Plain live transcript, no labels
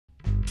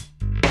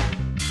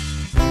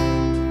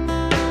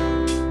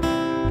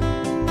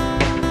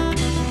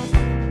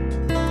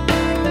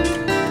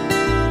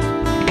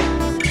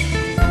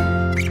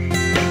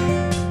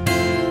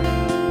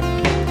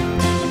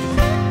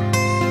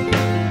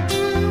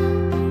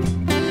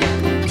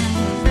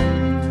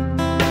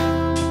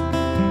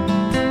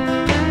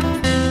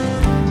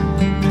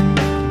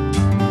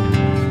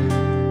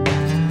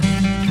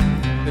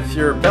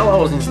bell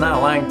housing is not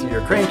aligned to your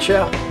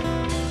crankshaft,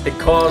 it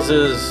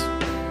causes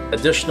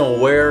additional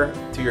wear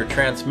to your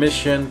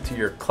transmission, to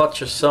your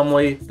clutch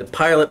assembly, the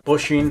pilot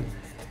bushing.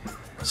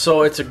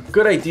 So it's a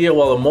good idea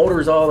while the motor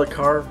is out of the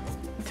car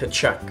to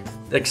check.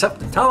 The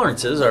accepted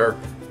tolerances are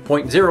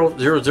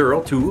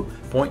 0.0002,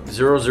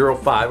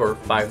 0.005, or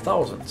 5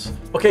 thousandths.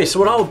 Okay, so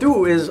what I'll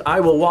do is I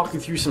will walk you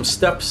through some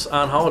steps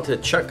on how to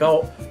check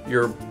out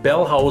your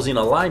bell housing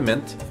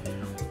alignment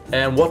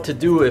and what to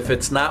do if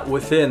it's not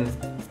within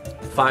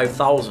 5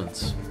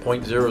 thousandths,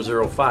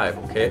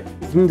 0.005, okay?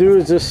 What you can do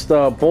is just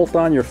bolt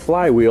on your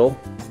flywheel,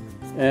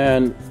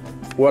 and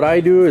what I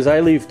do is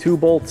I leave 2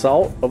 bolts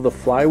out of the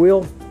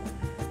flywheel,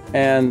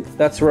 and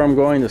that's where I'm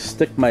going to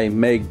stick my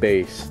mag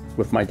base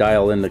with my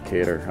dial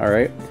indicator,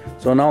 alright?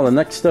 So now the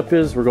next step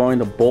is we're going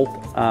to bolt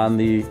on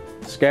the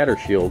scatter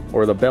shield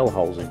or the bell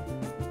housing.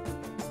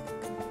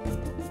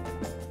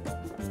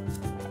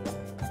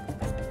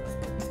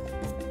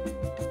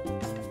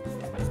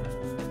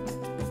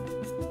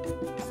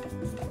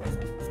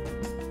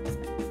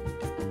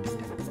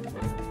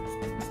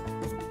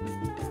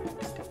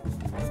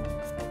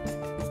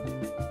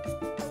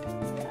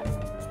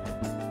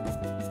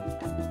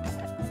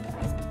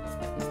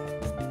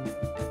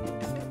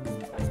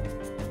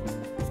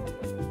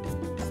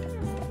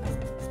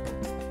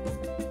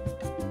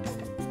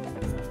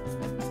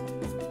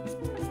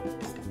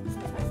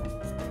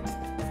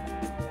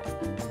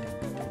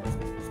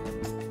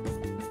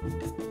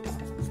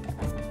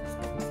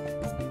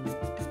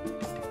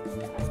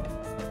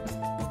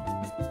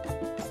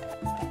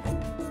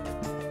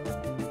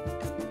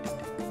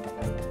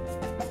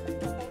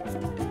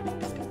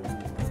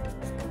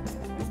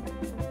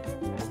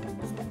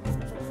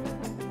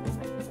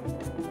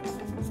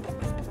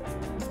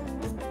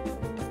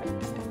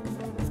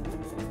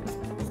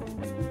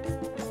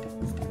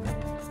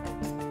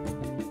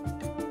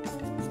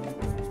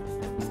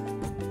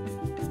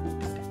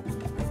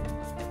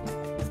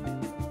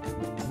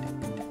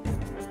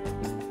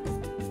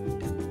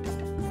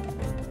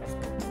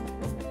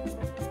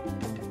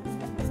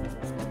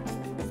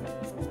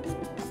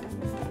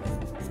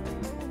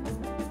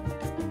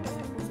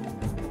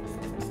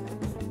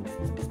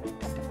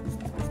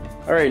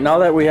 Alright, now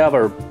that we have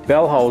our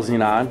bell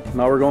housing on,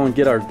 now we're going to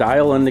get our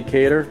dial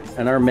indicator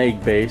and our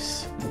mag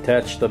base.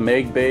 Attach the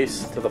mag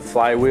base to the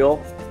flywheel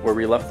where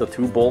we left the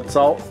 2 bolts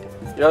out.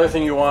 The other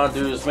thing you want to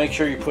do is make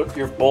sure you put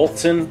your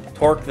bolts in,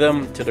 torque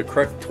them to the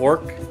correct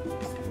torque,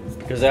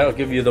 because that will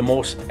give you the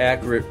most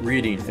accurate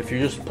reading. If you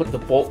just put the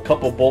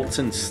couple bolts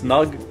in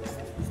snug,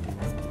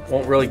 it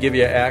won't really give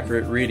you an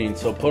accurate reading.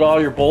 So put all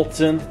your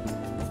bolts in,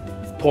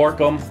 torque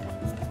them,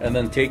 and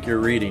then take your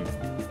reading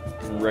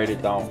and write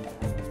it down.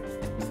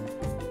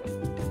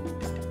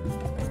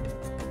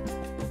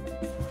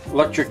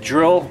 Electric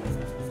drill,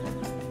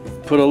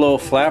 put a little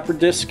flapper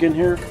disc in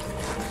here.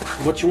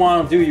 What you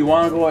want to do, you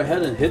want to go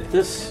ahead and hit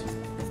this.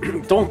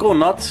 Don't go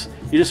nuts,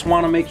 you just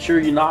want to make sure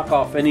you knock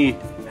off any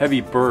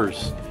heavy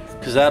burrs,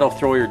 because that'll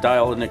throw your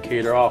dial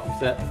indicator off. If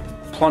that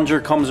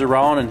plunger comes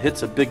around and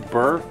hits a big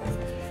burr,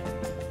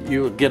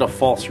 you'll get a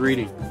false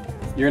reading.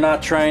 You're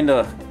not trying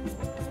to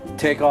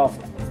take off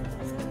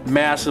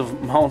massive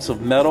amounts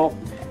of metal,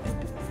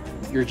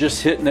 you're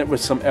just hitting it with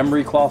some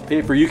emery cloth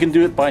paper. You can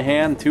do it by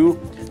hand too.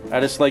 I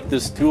just like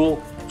this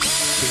tool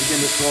because you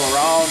can just go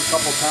around a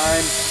couple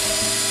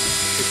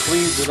times, it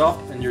cleans it up,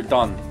 and you're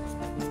done.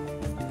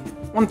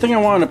 One thing I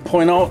wanted to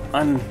point out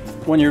on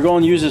when you're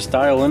going to use this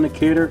dial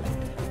indicator,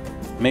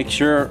 make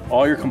sure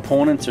all your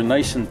components are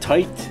nice and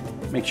tight.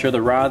 Make sure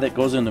the rod that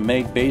goes in the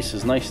mag base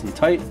is nice and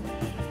tight.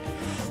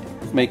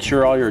 Make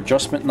sure all your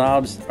adjustment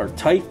knobs are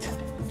tight.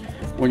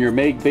 When your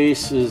mag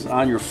base is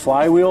on your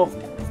flywheel,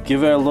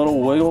 give it a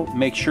little wiggle.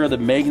 Make sure the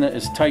magnet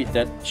is tight,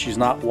 that she's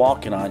not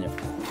walking on you.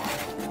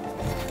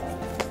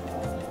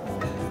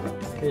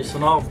 Okay, so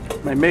now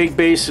my mag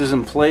base is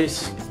in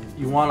place.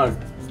 You want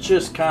to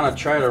just kind of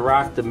try to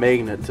rock the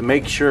magnet to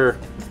make sure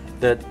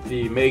that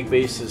the mag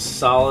base is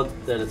solid,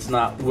 that it's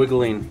not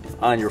wiggling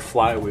on your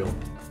flywheel.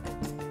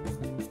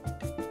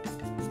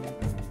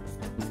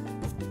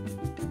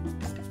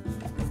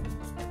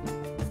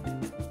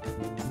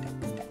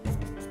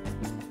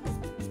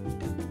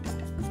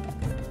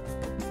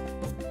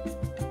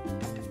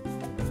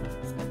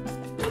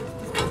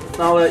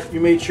 Now that you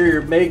made sure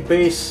your mag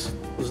base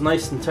was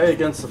nice and tight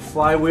against the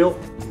flywheel,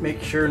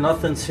 make sure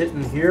nothing's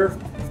hitting here,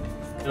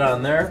 get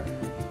on there.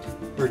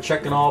 We're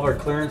checking all of our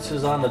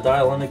clearances on the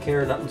dial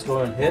indicator, nothing's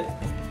going to hit.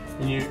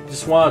 And you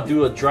just want to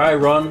do a dry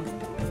run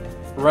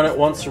it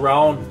once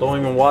around, don't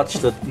even watch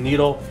the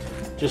needle,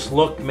 just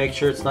look, make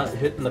sure it's not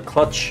hitting the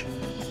clutch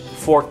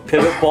fork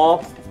pivot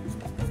ball.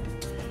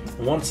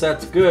 And once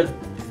that's good,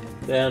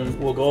 then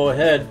we'll go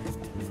ahead.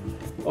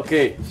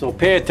 Okay, so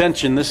pay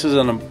attention, this is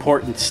an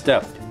important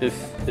step.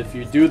 If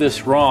you do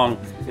this wrong,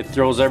 it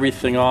throws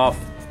everything off.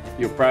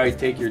 You'll probably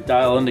take your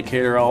dial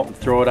indicator out and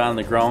throw it on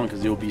the ground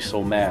because you'll be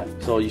so mad.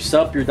 So you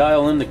set up your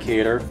dial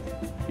indicator.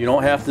 You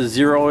don't have to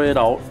zero it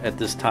out at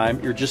this time.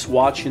 You're just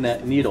watching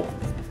that needle.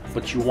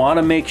 But you want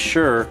to make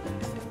sure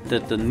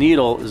that the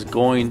needle is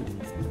going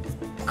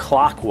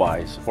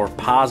clockwise or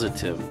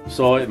positive.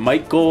 So it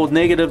might go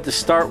negative to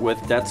start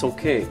with, that's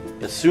okay.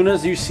 As soon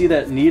as you see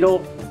that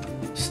needle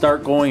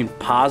start going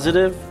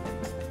positive,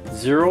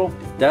 0,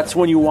 that's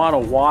when you want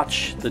to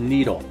watch the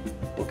needle,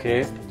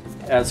 okay?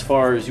 As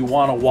far as you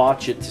want to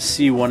watch it to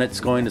see when it's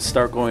going to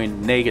start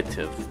going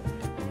negative.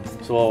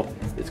 So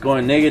it's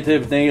going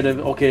negative, negative,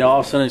 okay, all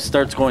of a sudden it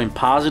starts going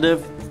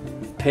positive,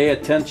 pay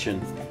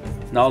attention.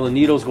 Now the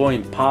needle's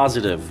going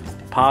positive,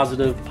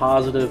 positive,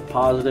 positive,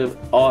 positive,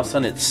 all of a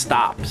sudden it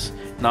stops.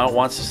 Now it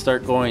wants to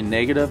start going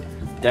negative.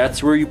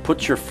 That's where you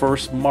put your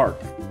first mark.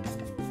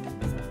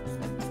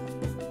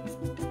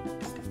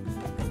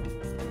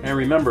 And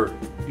remember,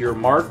 your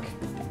mark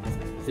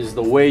is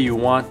the way you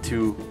want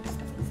to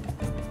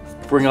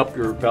bring up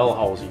your bell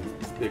housing.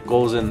 It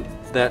goes in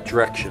that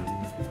direction.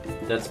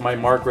 That's my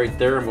mark right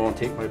there. I'm going to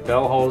take my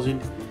bell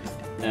housing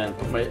and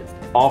put my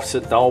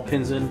offset dowel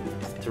pins in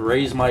to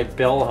raise my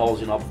bell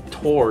housing up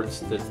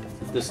towards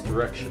this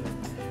direction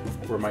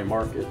where my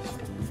mark is.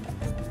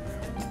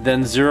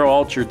 Then zero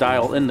out your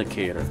dial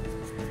indicator.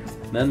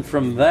 Then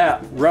from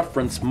that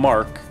reference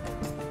mark,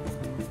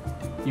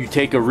 you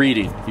take a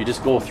reading. You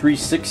just go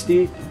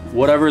 360,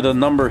 whatever the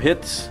number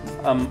hits.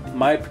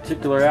 My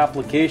particular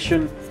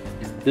application,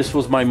 this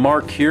was my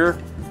mark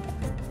here.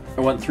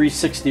 I went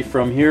 360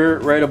 from here,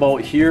 right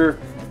about here.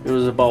 It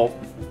was about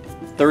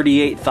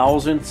 38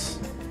 thousandths,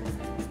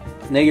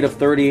 negative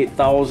 38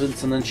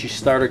 thousandths, and then she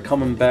started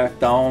coming back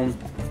down.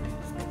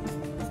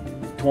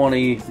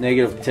 20,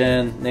 negative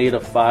 10,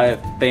 negative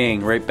 5,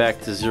 bang, right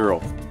back to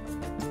 0.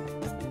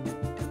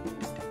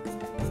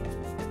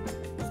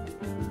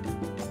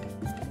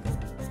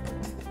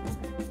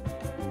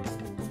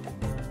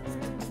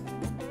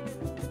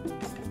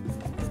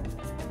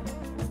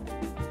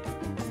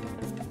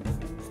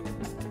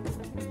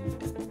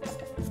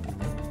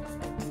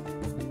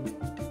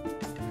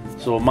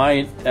 So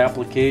my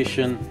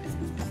application,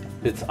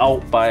 it's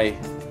out by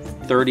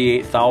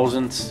 38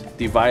 thousandths.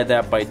 Divide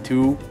that by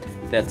 2,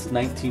 that's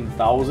 19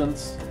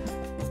 thousandths.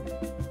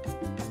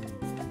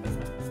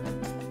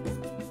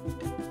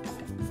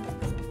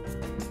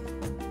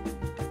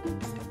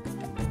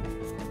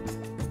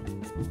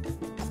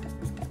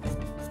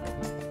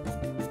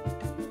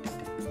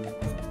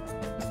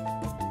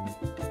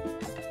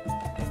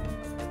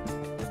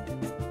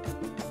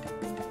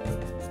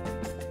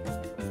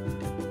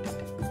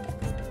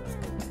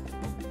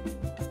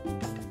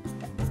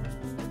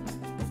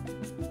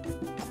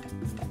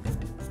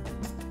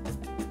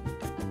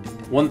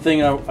 One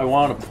thing I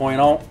want to point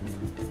out,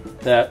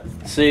 that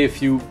say if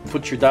you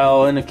put your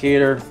dial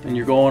indicator and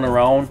you're going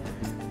around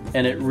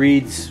and it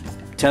reads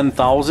 10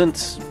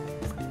 thousandths,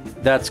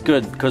 that's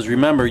good, because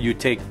remember, you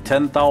take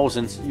 10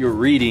 thousandths, you're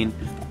reading,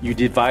 you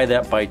divide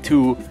that by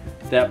 2,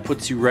 that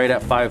puts you right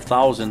at 5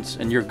 thousandths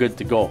and you're good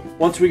to go.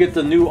 Once we get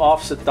the new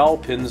offset dowel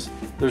pins,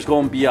 there's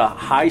going to be a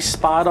high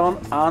spot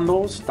on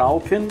those dowel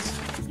pins.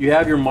 You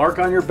have your mark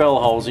on your bell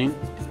housing.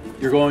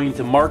 You're going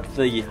to mark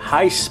the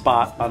high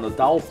spot on the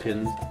dowel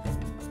pins.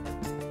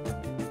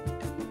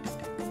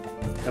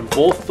 And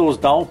both those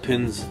dowel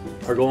pins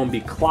are going to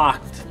be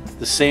clocked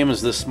the same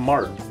as this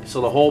mark.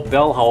 So the whole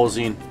bell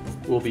housing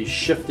will be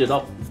shifted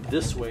up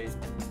this way.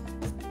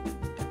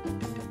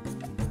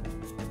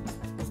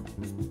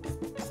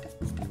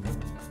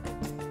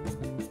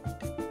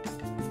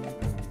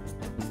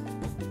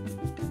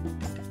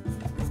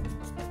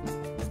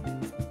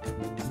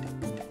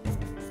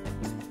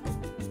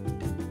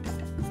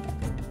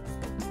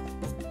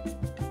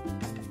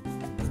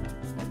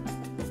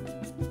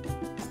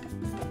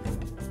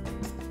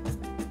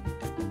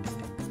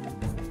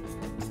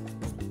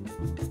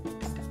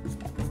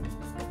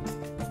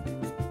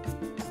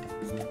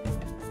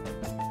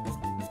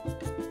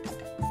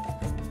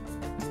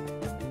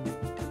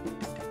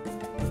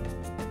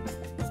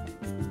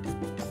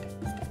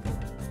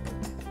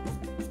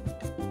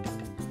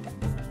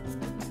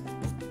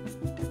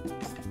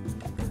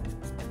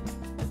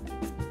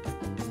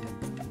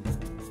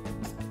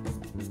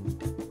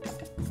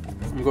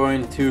 I'm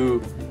going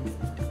to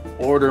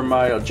order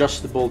my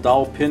adjustable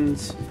dowel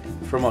pins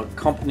from a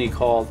company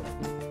called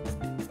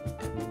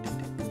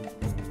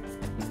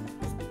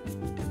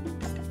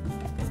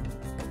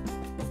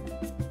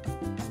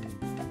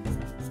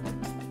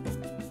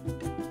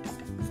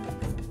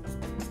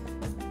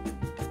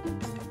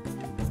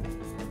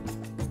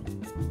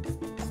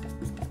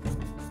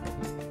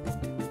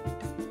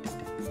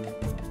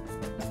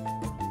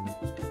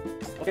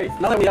Okay,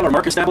 now that we have our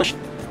mark established,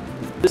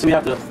 this we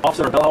have to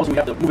offset our bell housing, we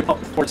have to move it up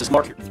towards this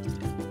mark here.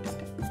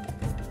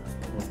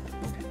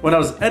 When I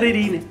was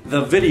editing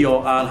the video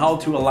on how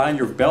to align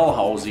your bell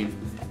housing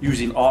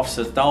using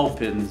offset dowel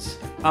pins,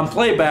 on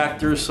playback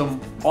there's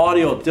some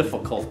audio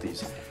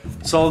difficulties.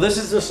 So this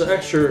is just an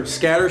extra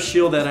scatter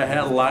shield that I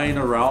had lying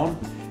around,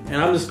 and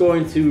I'm just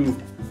going to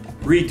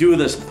redo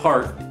this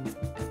part.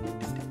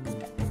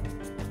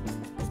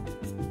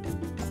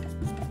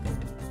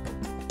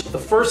 The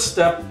first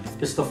step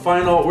is to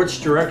find out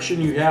which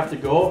direction you have to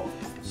go.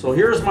 So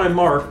here's my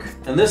mark,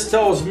 and this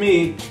tells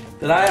me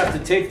that I have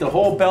to take the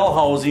whole bell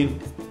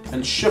housing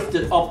and shift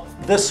it up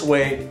this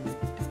way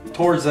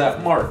towards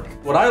that mark.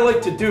 What I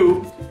like to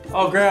do,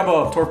 I'll grab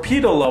a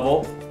torpedo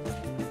level,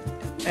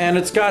 and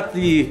it's got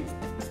the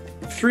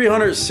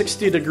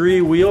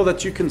 360-degree wheel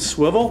that you can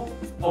swivel.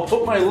 I'll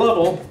put my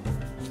level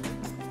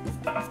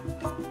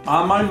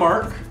on my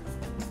mark,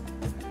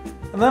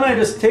 and then I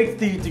just take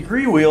the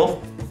degree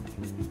wheel,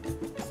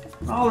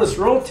 I'll just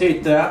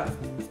rotate that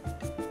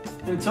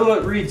until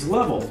it reads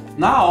level.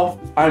 Now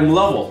I'm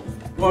level.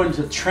 I'm going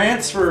to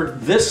transfer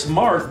this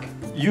mark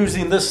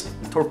using this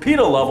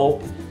torpedo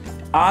level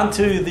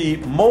onto the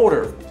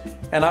motor,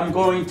 and I'm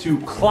going to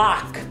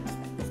clock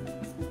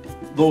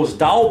those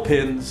dowel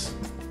pins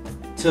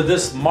to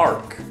this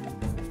mark.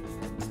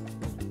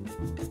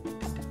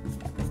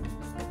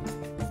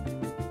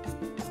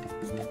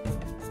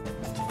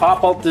 To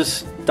pop out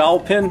this dowel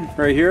pin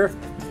right here,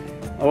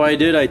 all I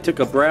did, I took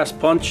a brass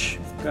punch,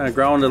 kind of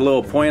grounded a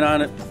little point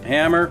on it,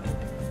 hammer.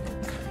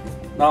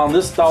 Now on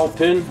this dowel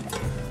pin,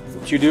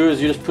 what you do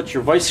is you just put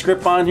your vice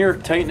grip on here,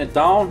 tighten it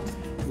down,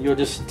 and you'll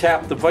just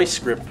tap the vice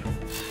grip.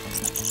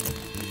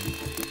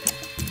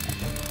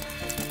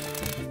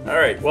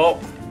 Alright, well,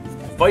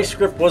 vice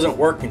grip wasn't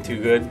working too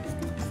good.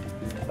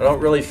 I don't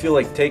really feel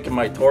like taking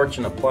my torch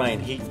and applying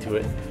heat to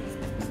it.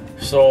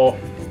 So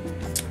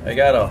I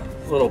got a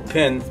little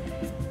pin,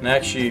 and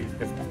actually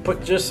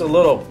put just a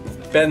little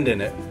bend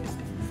in it.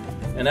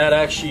 And that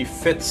actually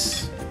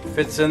fits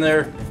in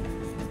there,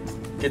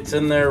 gets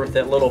in there with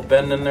that little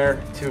bend in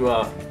there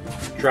to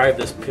drive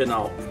this pin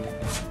out.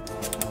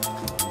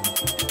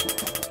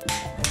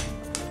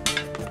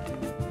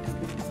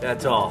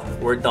 That's all,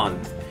 we're done.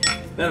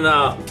 Then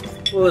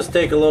we'll just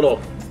take a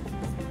little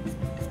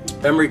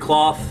emery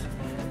cloth,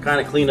 kind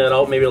of clean that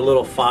out, maybe a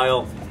little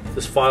file,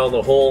 just file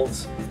the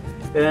holes,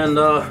 and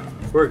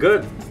we're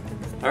good.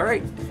 All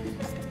right.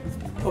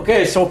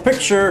 Okay, so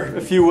picture,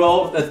 if you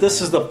will, that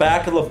this is the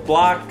back of the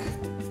block.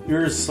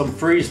 Here's some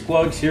freeze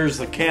plugs, here's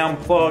the cam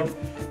plug,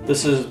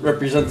 this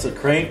represents a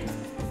crank,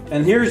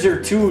 and here's your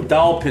two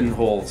dowel pin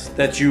holes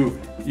that you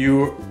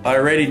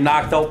already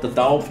knocked out the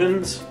dowel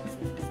pins.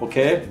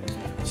 Okay,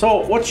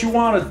 so what you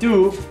want to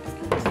do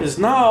is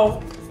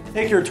now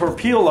take your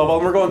torpedo level,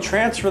 and we're going to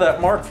transfer that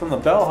mark from the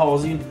bell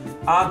housing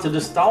onto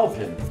this dowel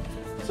pin.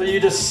 So you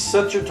just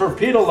set your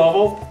torpedo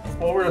level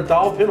over the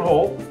dowel pin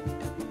hole.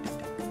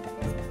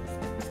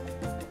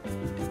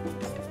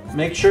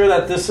 Make sure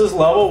that this is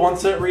level.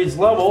 Once it reads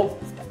level,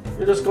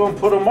 you're just going to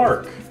put a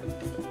mark.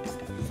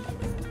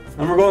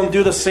 And we're going to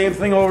do the same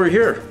thing over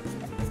here.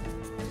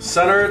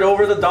 Center it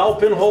over the dowel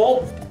pin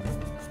hole.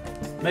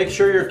 Make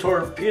sure your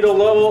torpedo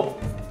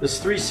level, this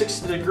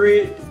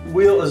 360-degree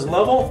wheel, is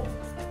level.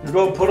 You're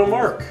going to put a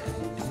mark.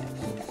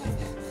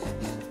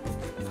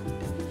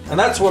 And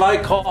that's what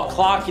I call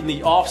clocking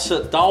the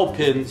offset dowel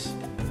pins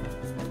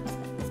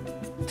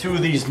to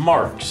these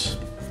marks.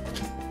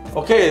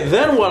 Okay,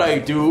 then what I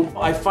do,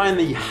 I find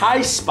the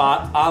high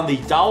spot on the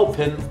dowel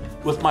pin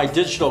with my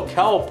digital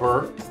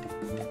caliper.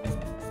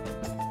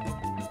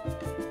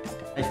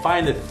 I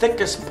find the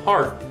thickest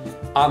part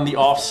on the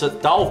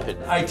offset dowel pin.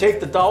 I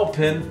take the dowel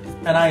pin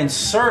and I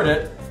insert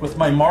it with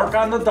my mark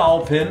on the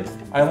dowel pin.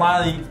 I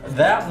line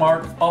that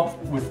mark up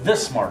with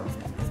this mark.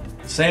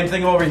 Same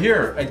thing over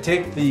here. I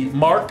take the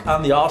mark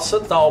on the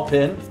offset dowel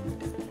pin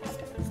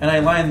and I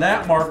line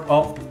that mark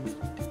up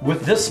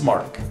with this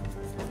mark.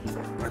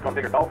 I'm going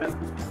to take your dowel pin.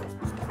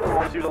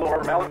 We'll just use a little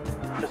rubber mallet,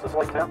 just a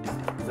slight tap.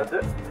 That's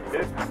it.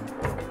 Okay.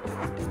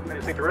 I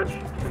just take the ridge.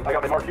 I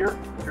got my mark here.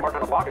 Your mark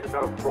on the block, I just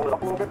got to roll it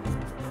up a little bit.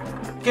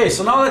 Okay,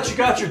 so now that you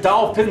got your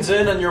dowel pins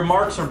in and your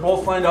marks are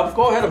both lined up,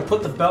 go ahead and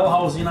put the bell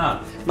housing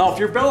on. Now, if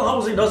your bell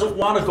housing doesn't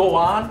want to go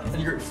on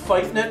and you're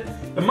fighting it,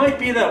 it might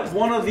be that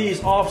one of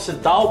these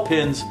offset dowel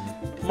pins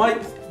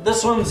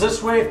this one's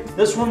this way,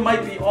 this one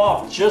might be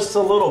off just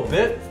a little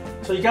bit.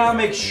 So you gotta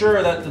make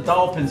sure that the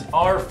dowel pins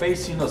are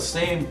facing the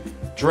same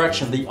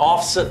direction. The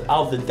offset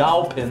of the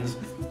dowel pins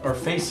are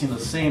facing the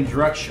same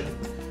direction.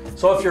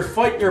 So if you're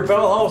fighting your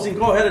bell housing,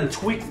 go ahead and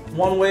tweak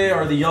one way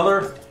or the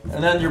other,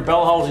 and then your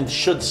bell housing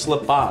should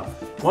slip on.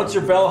 Once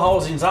your bell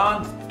housing's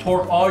on,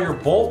 torque all your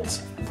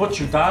bolts, put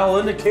your dial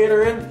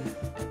indicator in,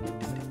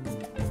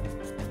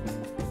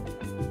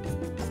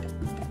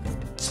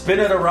 spin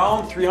it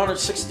around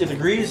 360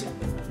 degrees,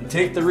 and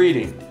take the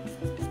reading.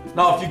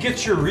 Now if you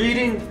get your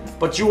reading,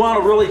 but you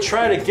want to really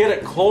try to get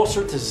it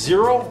closer to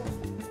zero,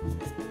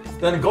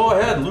 then go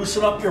ahead,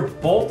 loosen up your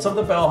bolts of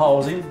the bell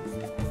housing,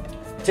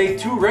 take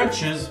 2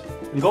 wrenches,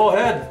 and go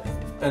ahead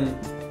and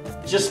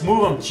just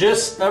move them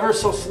just ever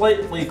so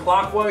slightly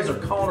clockwise or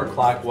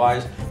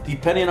counterclockwise,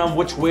 depending on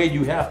which way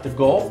you have to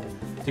go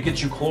to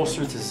get you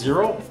closer to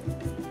zero.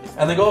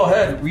 And then go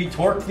ahead,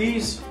 retorque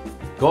these,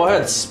 go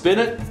ahead, spin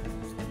it,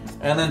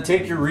 and then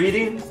take your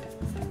reading.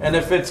 And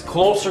if it's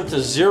closer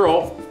to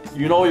zero,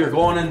 you know you're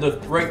going in the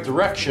right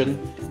direction.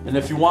 And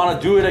if you want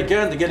to do it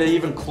again to get it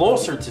even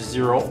closer to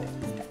zero,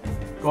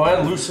 go ahead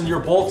and loosen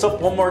your bolts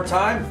up one more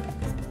time.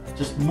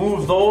 Just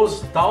move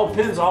those dowel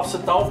pins,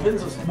 offset dowel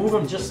pins, just move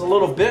them just a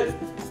little bit,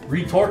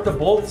 retorque the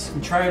bolts,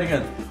 and try it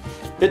again.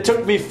 It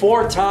took me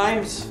 4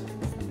 times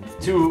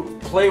to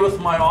play with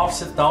my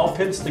offset dowel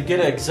pins to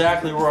get it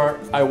exactly where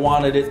I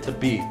wanted it to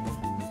be.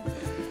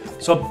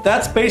 So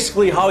that's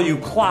basically how you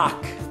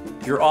clock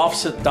your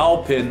offset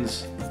dowel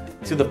pins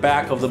to the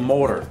back of the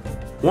motor.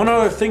 One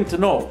other thing to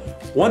know,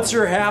 once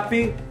you're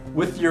happy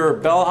with your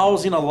bell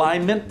housing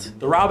alignment,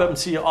 the Rob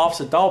MC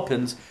offset dowel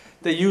pins,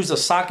 they use a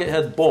socket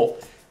head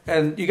bolt.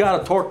 And you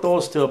gotta torque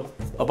those to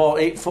about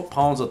 8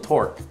 foot-pounds of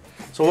torque.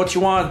 So what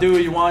you wanna do,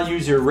 you wanna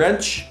use your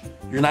wrench,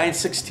 your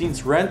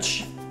 9/16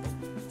 wrench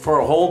for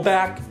a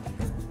holdback,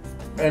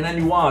 and then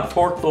you wanna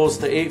torque those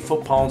to 8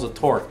 foot-pounds of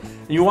torque.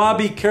 And you wanna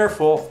be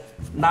careful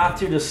not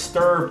to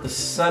disturb the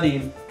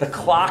setting, the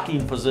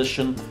clocking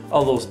position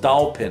of those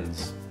dowel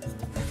pins.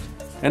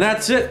 And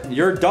that's it,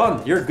 you're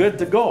done, you're good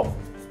to go.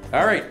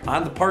 All right,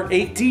 on to part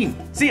 18,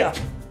 see ya.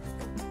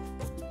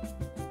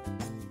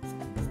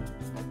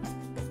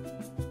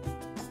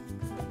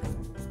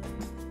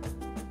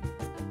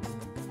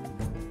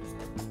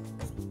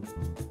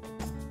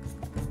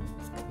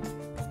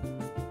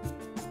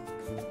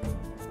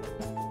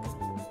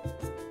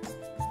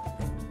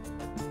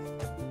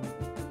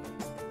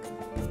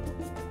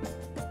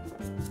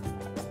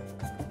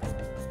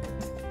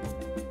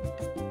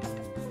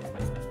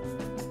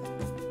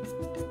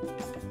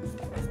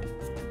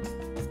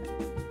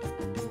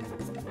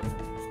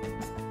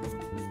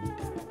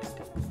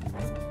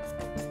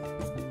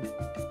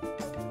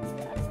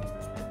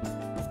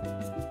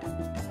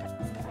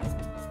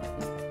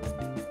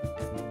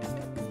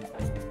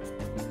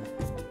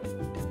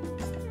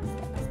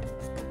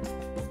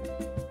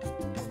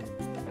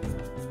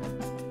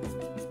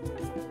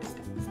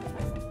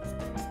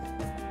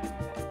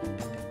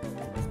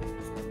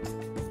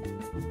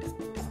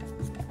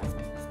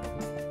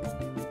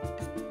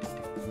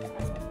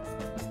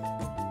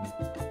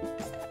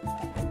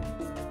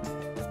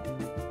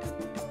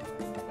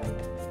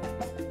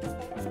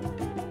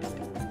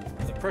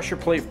 Pressure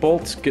plate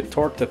bolts get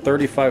torqued to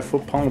 35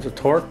 foot-pounds of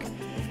torque,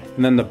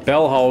 and then the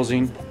bell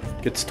housing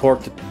gets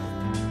torqued to